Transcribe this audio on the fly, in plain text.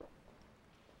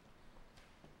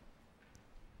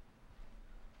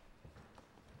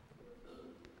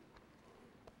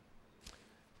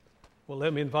Well,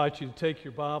 let me invite you to take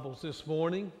your Bibles this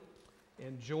morning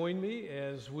and join me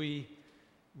as we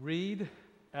read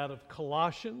out of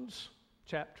Colossians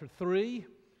chapter 3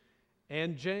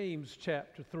 and James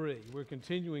chapter 3. We're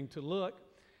continuing to look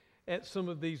at some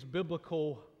of these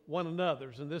biblical one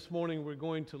another's, and this morning we're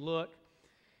going to look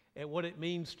at what it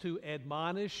means to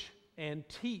admonish and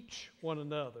teach one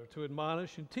another, to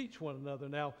admonish and teach one another.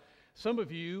 Now, some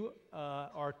of you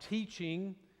are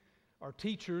teachers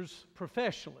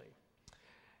professionally.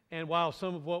 And while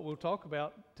some of what we'll talk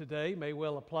about today may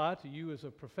well apply to you as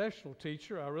a professional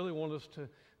teacher, I really want us to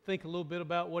think a little bit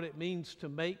about what it means to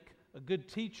make a good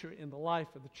teacher in the life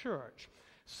of the church.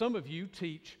 Some of you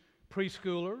teach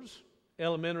preschoolers,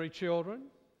 elementary children,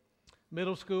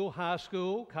 middle school, high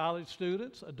school, college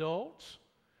students, adults,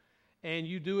 and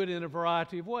you do it in a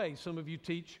variety of ways. Some of you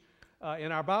teach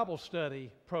in our Bible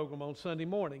study program on Sunday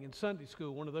morning in Sunday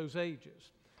school, one of those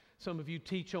ages. Some of you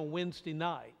teach on Wednesday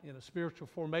night in a spiritual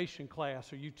formation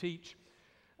class, or you teach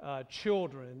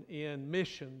children in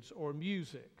missions or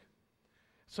music.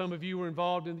 Some of you are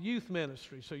involved in the youth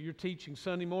ministry, so you're teaching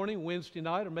Sunday morning, Wednesday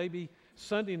night, or maybe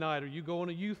Sunday night, or you go on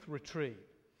a youth retreat.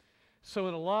 So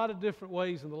in a lot of different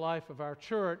ways in the life of our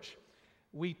church,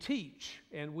 we teach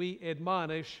and we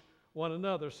admonish one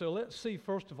another. So let's see,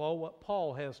 first of all, what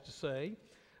Paul has to say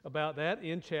about that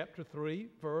in chapter 3,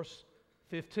 verse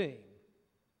 15.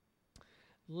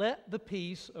 Let the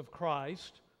peace of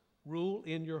Christ rule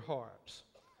in your hearts,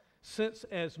 since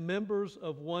as members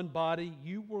of one body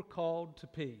you were called to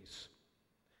peace.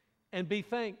 And be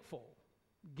thankful,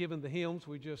 given the hymns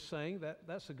we just sang,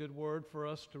 that's a good word for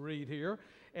us to read here.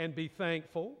 And be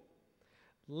thankful.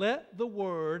 Let the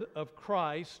word of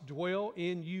Christ dwell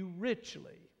in you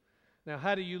richly. Now,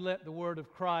 how do you let the word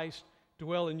of Christ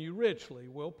dwell in you richly?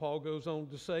 Well, Paul goes on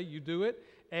to say you do it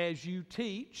as you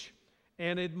teach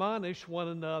and admonish one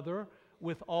another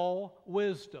with all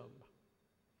wisdom.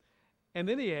 And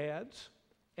then he adds,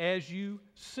 as you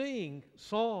sing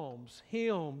psalms,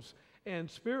 hymns, and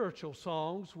spiritual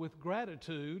songs with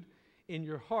gratitude in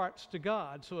your hearts to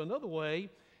God. So another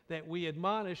way that we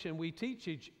admonish and we teach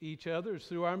each other is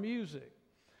through our music.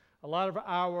 A lot of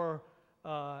our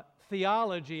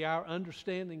theology, our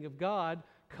understanding of God,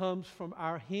 comes from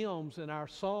our hymns and our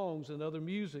songs and other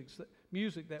music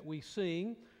that we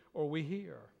sing or we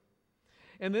hear.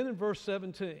 And then in verse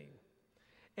 17,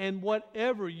 and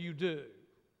whatever you do,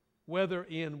 whether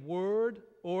in word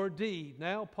or deed.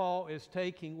 Now Paul is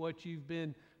taking what you've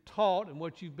been taught and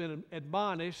what you've been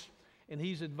admonished, and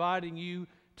he's inviting you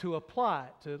to apply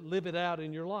it, to live it out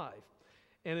in your life.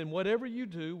 And in whatever you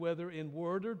do, whether in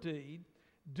word or deed,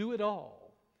 do it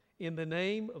all in the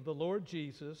name of the Lord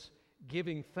Jesus,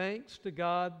 giving thanks to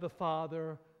God the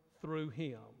Father through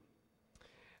him.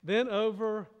 Then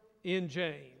over in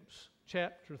James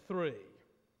chapter 3,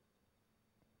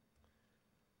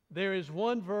 there is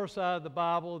one verse out of the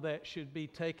Bible that should be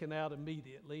taken out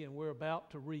immediately, and we're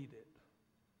about to read it.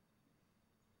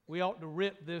 We ought to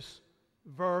rip this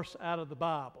verse out of the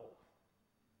Bible.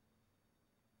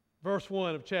 Verse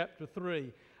 1 of chapter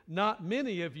 3, not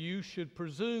many of you should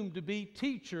presume to be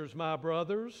teachers, my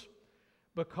brothers,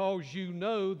 because you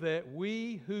know that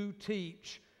we who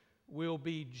teach will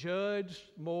be judged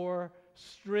more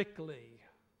strictly.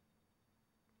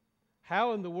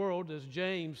 How in the world does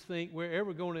James think we're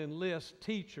ever going to enlist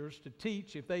teachers to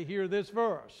teach if they hear this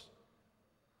verse?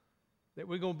 That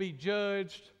we're going to be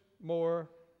judged more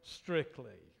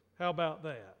strictly. How about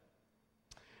that?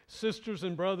 Sisters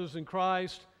and brothers in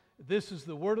Christ, this is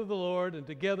the word of the Lord, and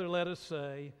together let us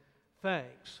say,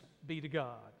 thanks be to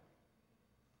God.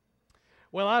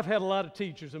 Well, I've had a lot of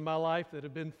teachers in my life that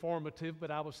have been formative,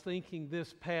 but I was thinking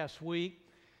this past week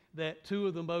that two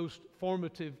of the most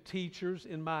formative teachers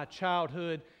in my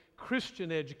childhood Christian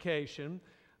education,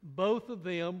 both of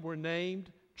them were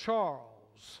named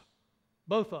Charles.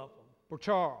 Both of them were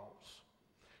Charles.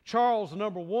 Charles,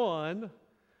 number one,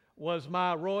 was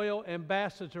my Royal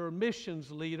Ambassador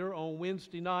missions leader on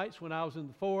Wednesday nights when I was in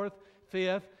the 4th,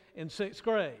 5th, and 6th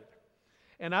grade.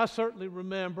 And I certainly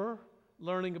remember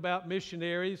learning about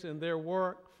missionaries and their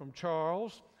work from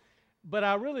Charles. But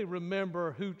I really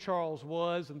remember who Charles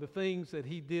was and the things that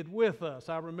he did with us.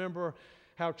 I remember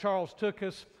how Charles took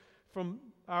us from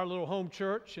our little home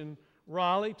church in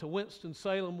Raleigh to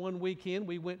Winston-Salem one weekend.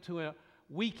 We went to a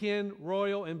weekend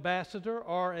Royal Ambassador,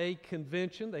 RA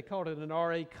convention. They called it an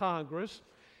RA Congress.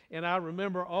 And I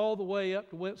remember all the way up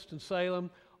to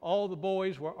Winston-Salem, all the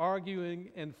boys were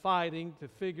arguing and fighting to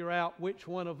figure out which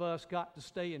one of us got to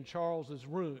stay in Charles's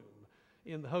room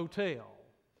in the hotel.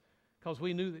 Because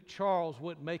we knew that Charles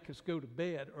wouldn't make us go to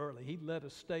bed early. He'd let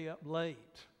us stay up late.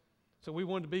 So we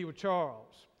wanted to be with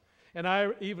Charles. And I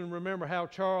even remember how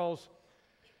Charles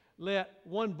let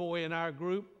one boy in our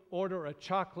group order a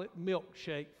chocolate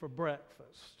milkshake for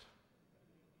breakfast.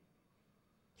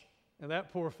 And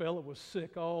that poor fellow was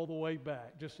sick all the way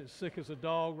back, just as sick as a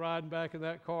dog riding back in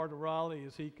that car to Raleigh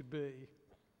as he could be.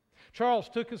 Charles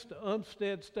took us to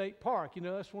Umstead State Park. You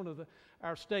know, that's one of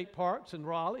our state parks in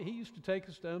Raleigh. He used to take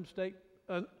us to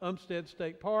Umstead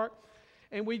State Park,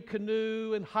 and we'd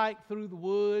canoe and hike through the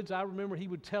woods. I remember he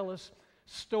would tell us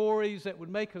stories that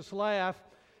would make us laugh,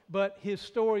 but his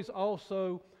stories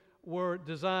also were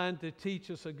designed to teach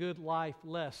us a good life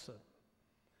lesson.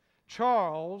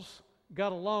 Charles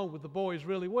got along with the boys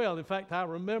really well. In fact, I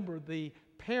remember the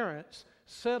parents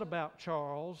said about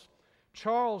Charles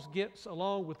gets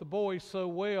along with the boys so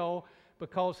well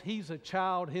because he's a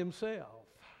child himself.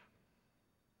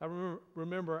 I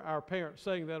remember our parents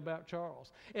saying that about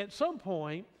Charles. At some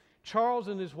point, Charles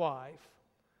and his wife,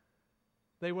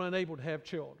 they were unable to have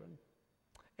children,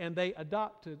 and they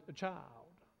adopted a child.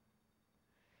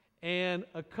 And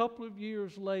a couple of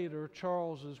years later,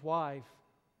 Charles's wife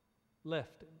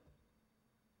left him.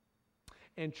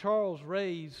 And Charles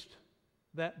raised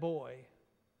that boy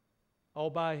all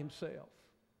by himself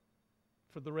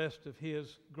for the rest of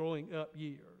his growing up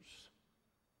years.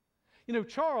 You know,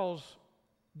 Charles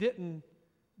didn't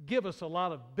give us a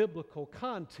lot of biblical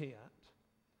content,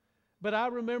 but I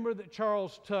remember that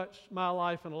Charles touched my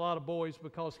life and a lot of boys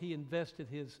because he invested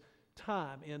his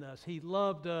time in us. He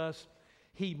loved us.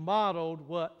 He modeled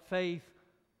what faith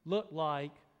looked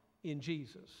like in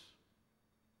Jesus.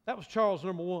 That was Charles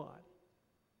number one.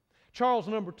 Charles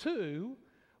number two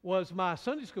was my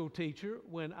Sunday school teacher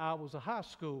when I was a high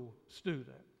school student.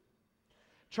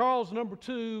 Charles number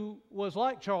two was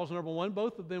like Charles number one.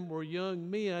 Both of them were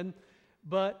young men,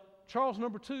 but Charles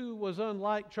number two was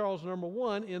unlike Charles number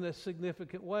one in a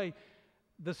significant way.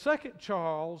 The second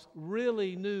Charles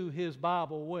really knew his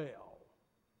Bible well.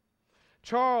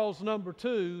 Charles number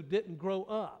two didn't grow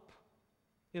up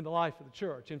in the life of the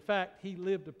church. In fact, he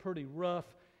lived a pretty rough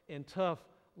and tough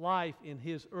life in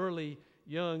his early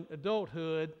young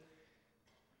adulthood,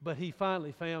 but he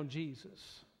finally found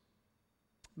Jesus.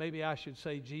 Maybe I should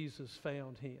say Jesus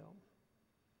found him,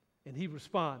 and he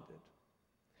responded.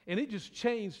 And it just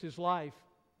changed his life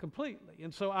completely.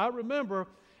 And so I remember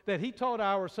that he taught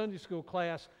our Sunday school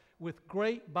class with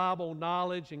great Bible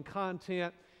knowledge and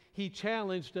content. He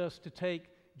challenged us to take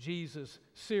Jesus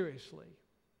seriously.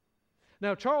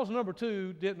 Now, Charles number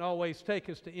two didn't always take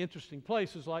us to interesting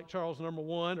places like Charles number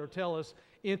one or tell us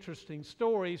interesting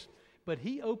stories, but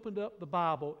he opened up the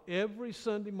Bible every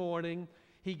Sunday morning.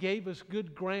 He gave us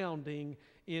good grounding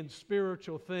in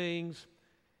spiritual things,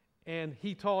 and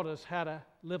he taught us how to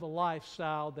live a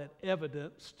lifestyle that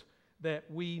evidenced that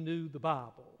we knew the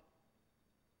Bible.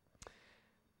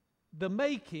 The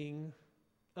making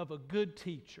of a good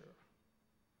teacher.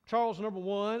 Charles number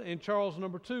one and Charles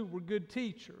number two were good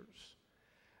teachers.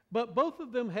 But both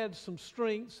of them had some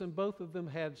strengths and both of them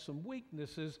had some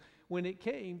weaknesses when it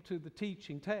came to the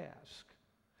teaching task.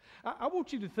 I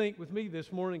want you to think with me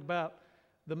this morning about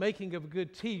the making of a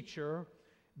good teacher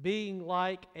being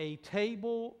like a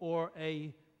table or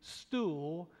a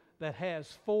stool that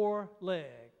has 4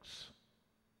 legs.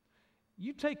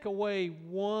 You take away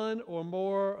one or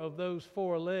more of those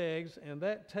 4 legs, and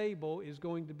that table is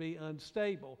going to be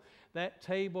unstable. That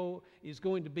table is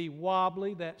going to be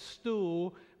wobbly. That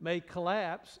stool may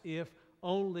collapse if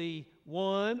only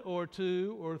 1 or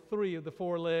 2 or 3 of the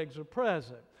 4 legs are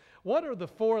present. What are the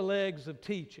 4 legs of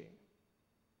teaching?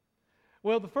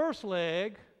 Well, the first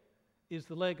leg is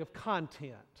the leg of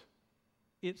content.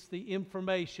 It's the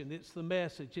information, it's the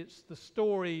message, it's the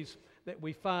stories that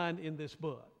we find in this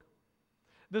book.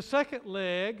 The second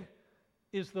leg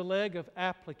is the leg of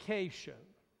application.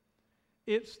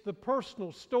 It's the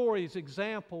personal stories,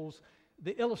 examples,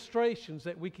 the illustrations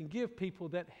that we can give people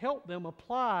that help them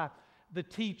apply the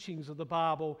teachings of the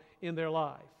Bible in their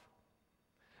life.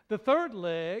 The third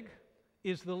leg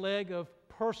is the leg of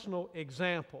personal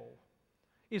example.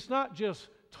 It's not just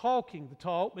talking the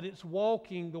talk, but it's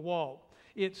walking the walk.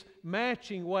 It's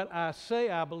matching what I say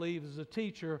I believe as a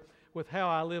teacher with how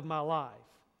I live my life.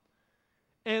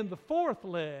 And the fourth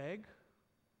leg,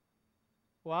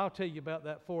 well, I'll tell you about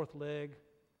that fourth leg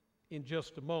in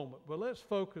just a moment. But let's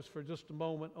focus for just a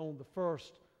moment on the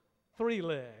first 3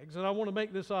 legs. And I want to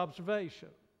make this observation.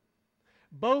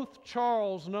 Both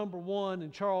Charles number 1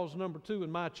 and Charles number 2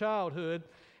 in my childhood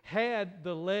had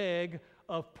the leg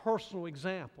of personal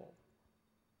example.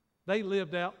 They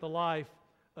lived out the life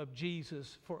of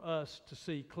Jesus for us to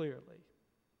see clearly.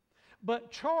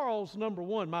 But Charles number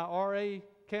 1, my RA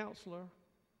counselor,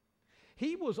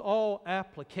 he was all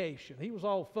application. He was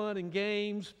all fun and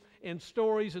games, and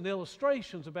stories and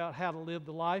illustrations about how to live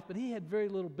the life, but he had very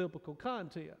little biblical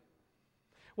content.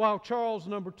 While Charles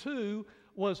number 2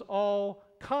 was all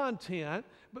content,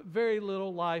 but very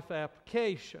little life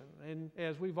application. And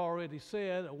as we've already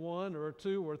said, a one or a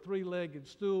two or three-legged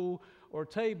stool or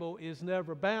table is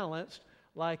never balanced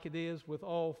like it is with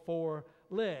all four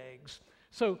legs.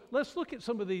 So let's look at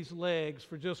some of these legs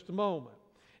for just a moment.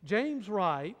 James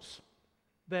writes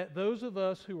that those of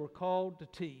us who are called to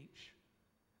teach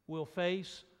will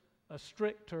face a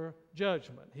stricter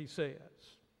judgment, he says.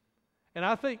 And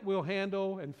I think we'll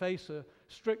handle and face a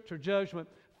stricter judgment,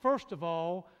 first of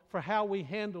all, for how we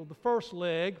handle the first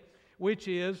leg, which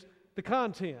is the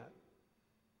content.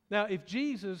 Now, if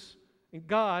Jesus and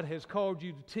God has called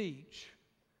you to teach,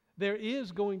 there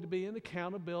is going to be an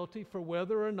accountability for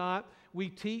whether or not we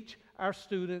teach our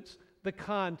students the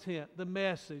content, the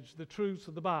message, the truths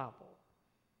of the Bible.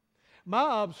 My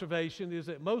observation is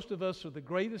that most of us are the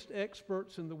greatest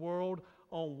experts in the world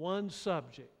on one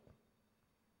subject: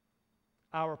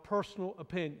 our personal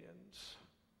opinions.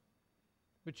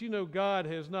 But you know, God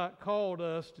has not called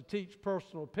us to teach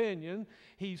personal opinion.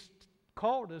 He's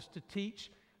called us to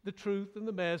teach the truth and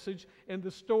the message and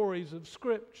the stories of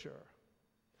Scripture.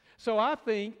 So I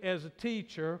think as a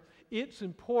teacher, it's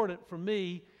important for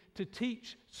me to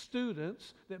teach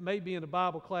students that may be in a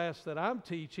Bible class that I'm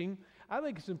teaching. I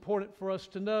think it's important for us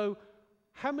to know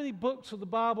how many books of the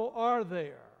Bible are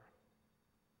there.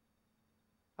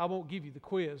 I won't give you the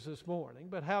quiz this morning,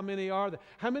 but how many are there?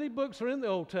 How many books are in the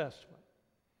Old Testament?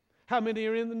 How many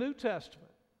are in the New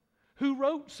Testament? Who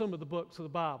wrote some of the books of the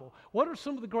Bible? What are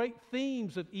some of the great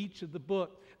themes of each of the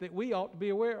books that we ought to be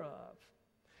aware of?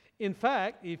 In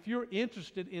fact, if you're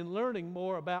interested in learning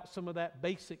more about some of that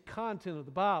basic content of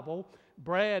the Bible,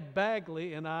 Brad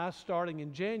Bagley and I, starting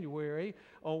in January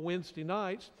on Wednesday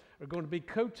nights, are going to be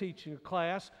co-teaching a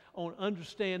class on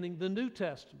understanding the New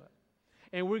Testament.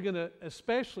 And we're going to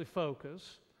especially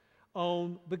focus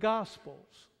on the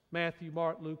Gospels, Matthew,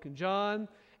 Mark, Luke, and John,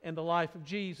 and the life of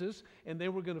Jesus. And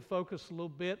then we're going to focus a little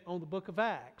bit on the book of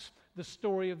Acts, the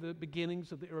story of the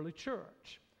beginnings of the early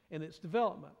church and its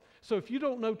development. So if you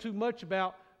don't know too much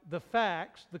about the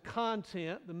facts, the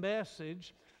content, the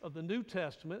message of the New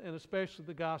Testament, and especially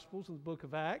the Gospels and the book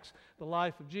of Acts, the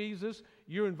life of Jesus,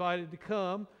 you're invited to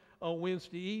come on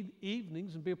Wednesday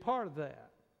evenings and be a part of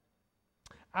that.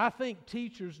 I think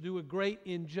teachers do a great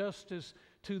injustice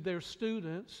to their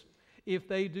students if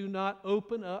they do not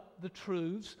open up the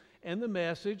truths and the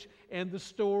message and the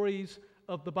stories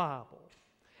of the Bible.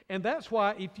 And that's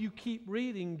why if you keep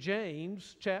reading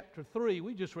James chapter 3,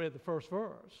 we just read the first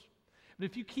verse, but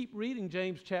if you keep reading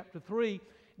James chapter 3,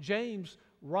 James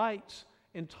writes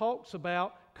and talks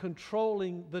about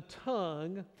controlling the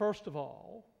tongue, first of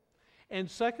all, and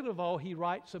second of all, he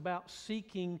writes about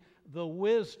seeking the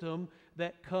wisdom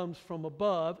that comes from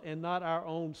above and not our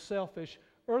own selfish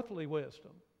earthly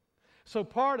wisdom. So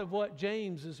part of what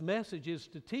James's message is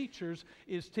to teachers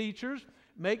is, teachers,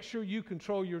 make sure you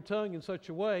control your tongue in such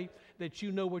a way that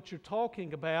you know what you're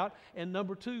talking about. And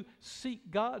number two,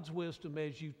 seek God's wisdom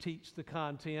as you teach the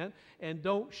content, and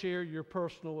don't share your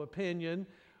personal opinion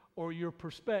or your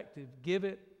perspective. Give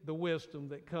it the wisdom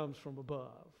that comes from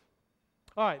above.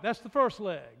 All right, that's the first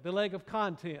leg, the leg of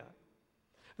content.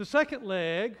 The second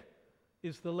leg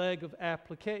is the leg of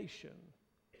application.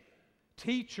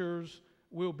 Teachers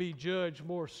will be judged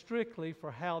more strictly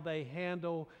for how they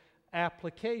handle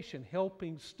application,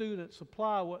 helping students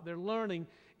apply what they're learning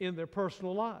in their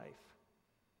personal life.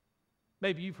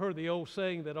 Maybe you've heard the old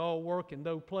saying that all work and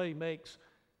no play makes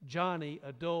Johnny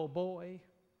a dull boy.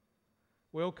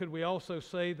 Well, could we also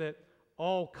say that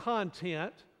all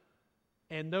content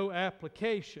and no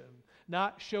application,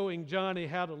 not showing Johnny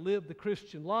how to live the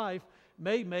Christian life,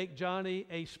 may make Johnny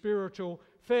a spiritual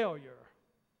failure?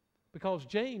 Because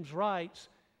James writes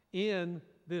in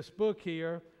this book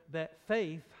here that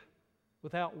faith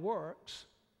without works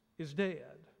is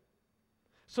dead.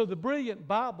 So the brilliant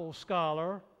Bible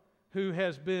scholar who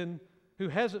hasn't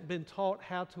been taught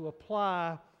how to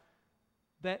apply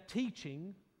that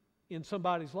teaching in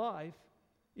somebody's life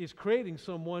is creating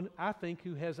someone, I think,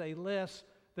 who has a less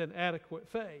than adequate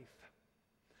faith.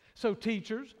 So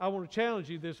teachers, I want to challenge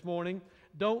you this morning,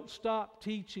 don't stop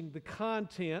teaching the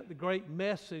content, the great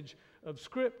message of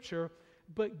Scripture,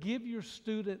 but give your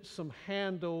students some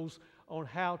handles on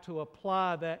how to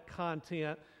apply that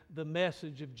content, the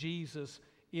message of Jesus,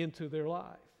 into their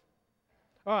life.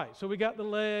 All right, so we got the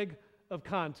leg of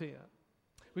content.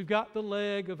 We've got the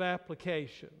leg of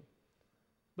application.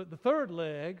 But the third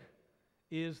leg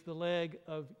is the leg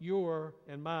of your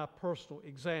and my personal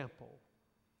example.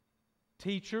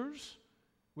 Teachers,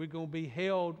 We're going to be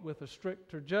held with a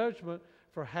stricter judgment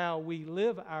for how we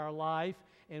live our life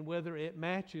and whether it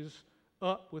matches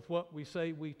up with what we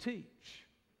say we teach.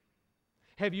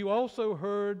 Have you also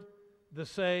heard the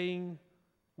saying,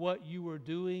 "What you are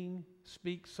doing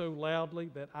speaks so loudly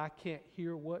that I can't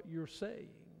hear what you're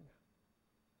saying"?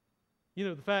 You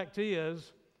know, the fact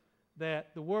is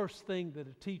that the worst thing that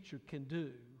a teacher can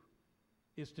do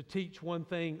is to teach one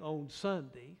thing on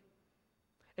Sunday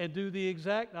and do the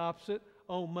exact opposite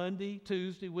on Monday,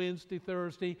 Tuesday, Wednesday,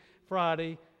 Thursday,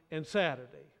 Friday, and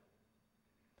Saturday.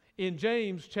 In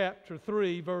James chapter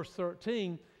 3, verse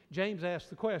 13, James asks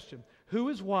the question, "Who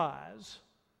is wise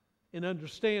and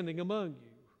understanding among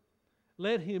you?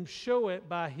 Let him show it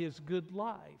by his good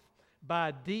life,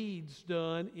 by deeds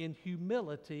done in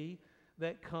humility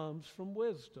that comes from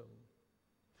wisdom."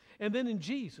 And then in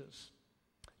Jesus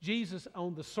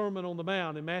on the Sermon on the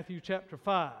Mount in Matthew chapter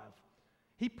 5,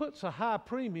 he puts a high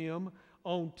premium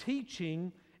on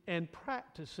teaching and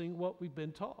practicing what we've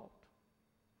been taught.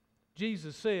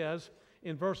 Jesus says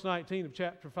in verse 19 of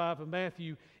chapter 5 of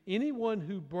Matthew, "Anyone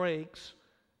who breaks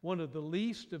one of the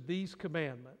least of these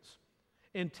commandments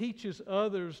and teaches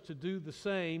others to do the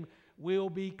same will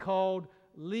be called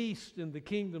least in the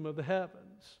kingdom of the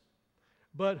heavens.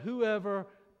 But whoever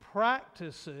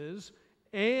practices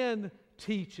and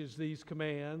teaches these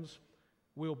commands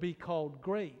will be called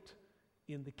great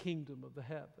in the kingdom of the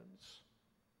heavens."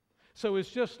 So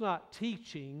it's just not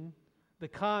teaching the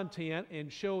content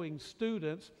and showing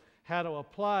students how to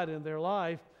apply it in their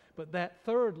life, but that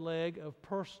third leg of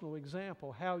personal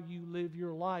example, how you live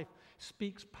your life,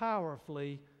 speaks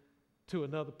powerfully to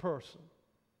another person.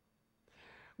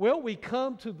 Well, we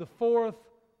come to the fourth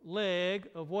leg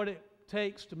of what it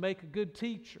takes to make a good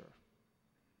teacher.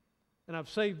 And I've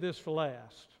saved this for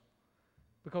last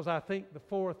because I think the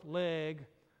fourth leg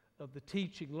of the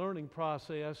teaching learning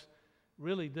process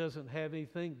really doesn't have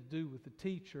anything to do with the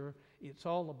teacher. It's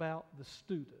all about the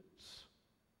students.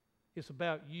 It's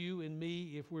about you and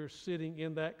me if we're sitting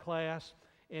in that class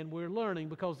and we're learning,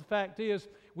 because the fact is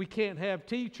we can't have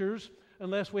teachers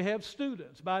unless we have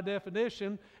students. By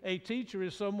definition, a teacher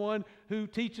is someone who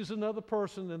teaches another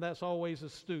person, and that's always a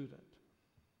student.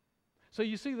 So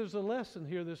you see, there's a lesson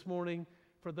here this morning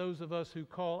for those of us who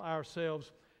call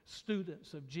ourselves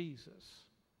students of Jesus.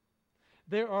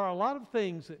 There are a lot of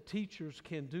things that teachers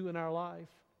can do in our life,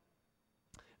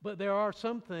 but there are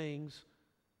some things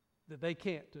that they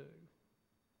can't do.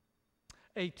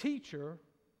 A teacher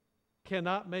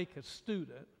cannot make a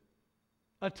student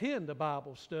attend a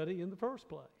Bible study in the first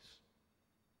place.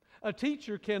 A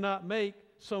teacher cannot make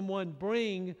someone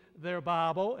bring their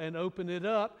Bible and open it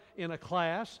up in a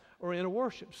class or in a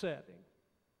worship setting.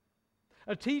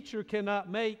 A teacher cannot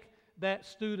make that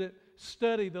student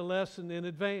study the lesson in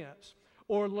advance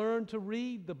or learn to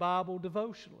read the Bible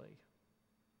devotionally.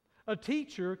 A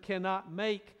teacher cannot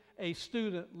make a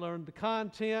student learn the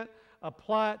content,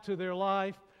 apply it to their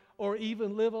life, or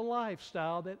even live a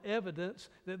lifestyle that evidence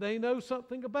that they know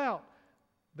something about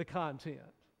the content.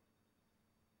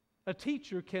 A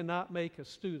teacher cannot make a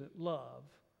student love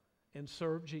and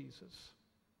serve Jesus.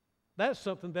 That's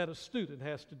something that a student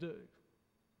has to do.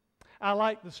 I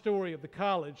like the story of the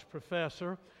college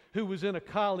professor who was in a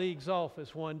colleague's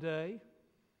office one day.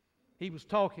 He was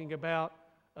talking about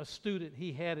a student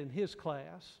he had in his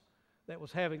class that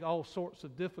was having all sorts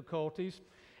of difficulties.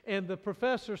 And the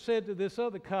professor said to this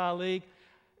other colleague,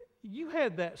 "You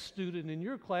had that student in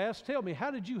your class. Tell me,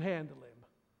 how did you handle him?"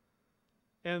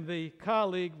 And the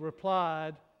colleague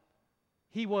replied,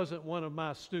 "He wasn't one of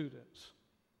my students.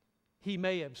 He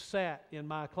may have sat in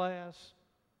my class,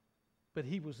 but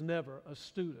he was never a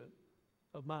student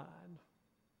of mine."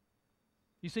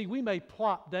 You see, we may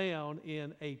plop down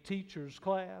in a teacher's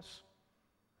class.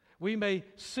 We may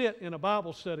sit in a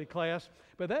Bible study class,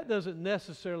 but that doesn't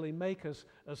necessarily make us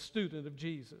a student of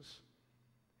Jesus.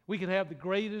 We can have the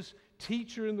greatest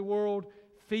teacher in the world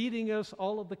feeding us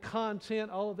all of the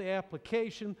content, all of the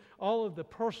application, all of the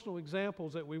personal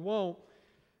examples that we want,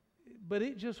 but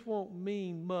it just won't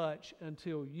mean much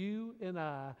until you and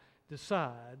I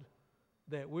decide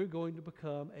that we're going to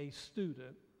become a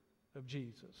student of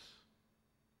Jesus.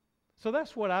 So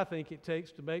that's what I think it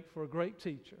takes to make for a great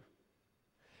teacher.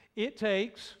 It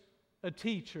takes a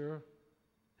teacher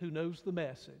who knows the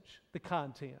message, the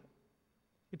content.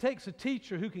 It takes a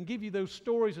teacher who can give you those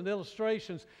stories and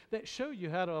illustrations that show you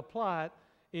how to apply it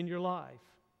in your life.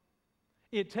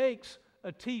 It takes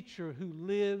a teacher who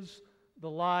lives the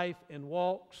life and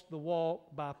walks the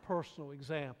walk by personal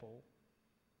example.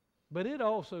 But it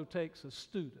also takes a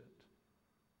student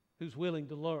who's willing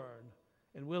to learn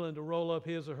and willing to roll up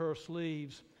his or her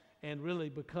sleeves and really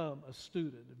become a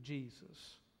student of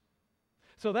Jesus.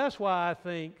 So that's why I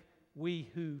think we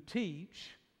who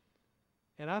teach,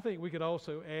 and I think we could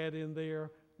also add in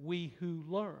there, we who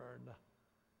learn,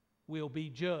 will be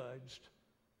judged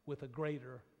with a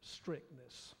greater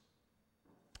strictness.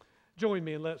 Join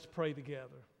me and let's pray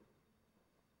together.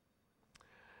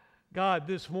 God,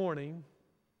 this morning,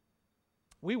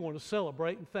 we want to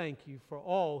celebrate and thank you for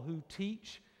all who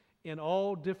teach in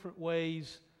all different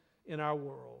ways in our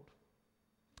world.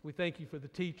 We thank you for the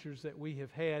teachers that we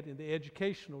have had in the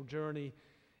educational journey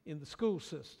in the school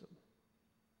system.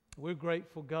 We're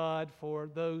grateful, God, for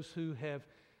those who have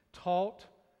taught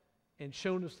and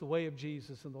shown us the way of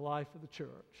Jesus in the life of the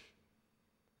church.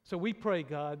 So we pray,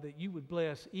 God, that you would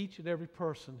bless each and every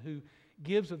person who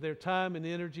gives of their time and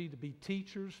energy to be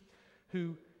teachers,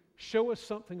 who show us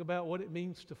something about what it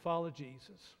means to follow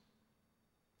Jesus.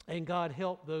 And God,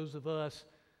 help those of us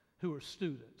who are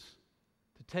students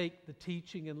to take the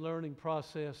teaching and learning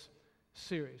process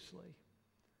seriously.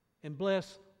 And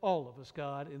bless all of us,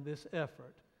 God, in this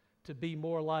effort to be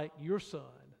more like your Son,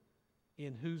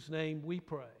 in whose name we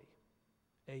pray.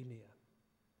 Amen.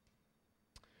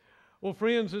 Well,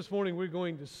 friends, this morning we're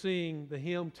going to sing the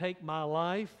hymn, Take My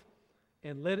Life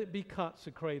and Let It Be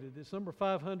Consecrated. It's number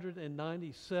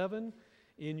 597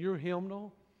 in your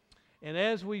hymnal. And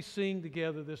as we sing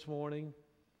together this morning,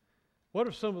 what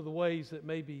are some of the ways that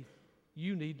maybe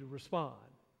you need to respond?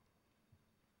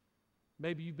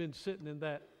 Maybe you've been sitting in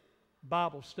that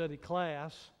Bible study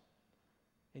class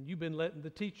and you've been letting the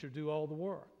teacher do all the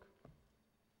work.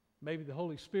 Maybe the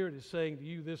Holy Spirit is saying to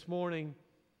you this morning,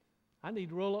 I need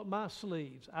to roll up my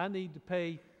sleeves. I need to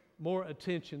pay more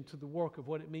attention to the work of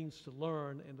what it means to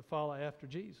learn and to follow after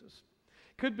Jesus.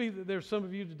 Could be that there's some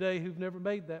of you today who've never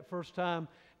made that first-time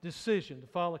decision to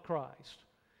follow Christ.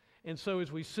 And so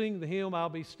as we sing the hymn, I'll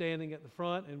be standing at the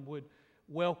front and would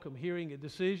welcome hearing a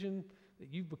decision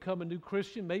that you've become a new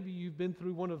Christian. Maybe you've been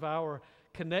through one of our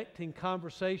connecting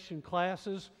conversation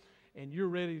classes and you're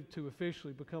ready to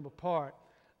officially become a part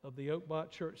of the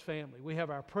Oakmont Church family. We have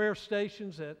our prayer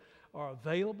stations that are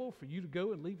available for you to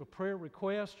go and leave a prayer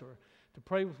request or to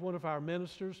pray with one of our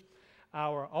ministers.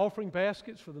 Our offering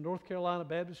baskets for the North Carolina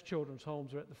Baptist Children's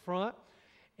Homes are at the front.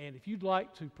 And if you'd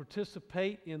like to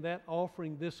participate in that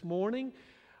offering this morning,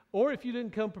 or if you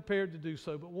didn't come prepared to do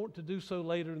so but want to do so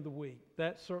later in the week,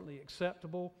 that's certainly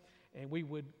acceptable. And we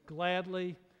would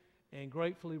gladly and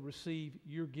gratefully receive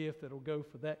your gift that will go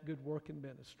for that good work in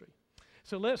ministry.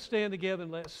 So let's stand together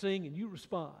and let's sing, and you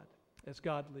respond as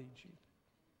God leads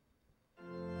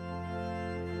you.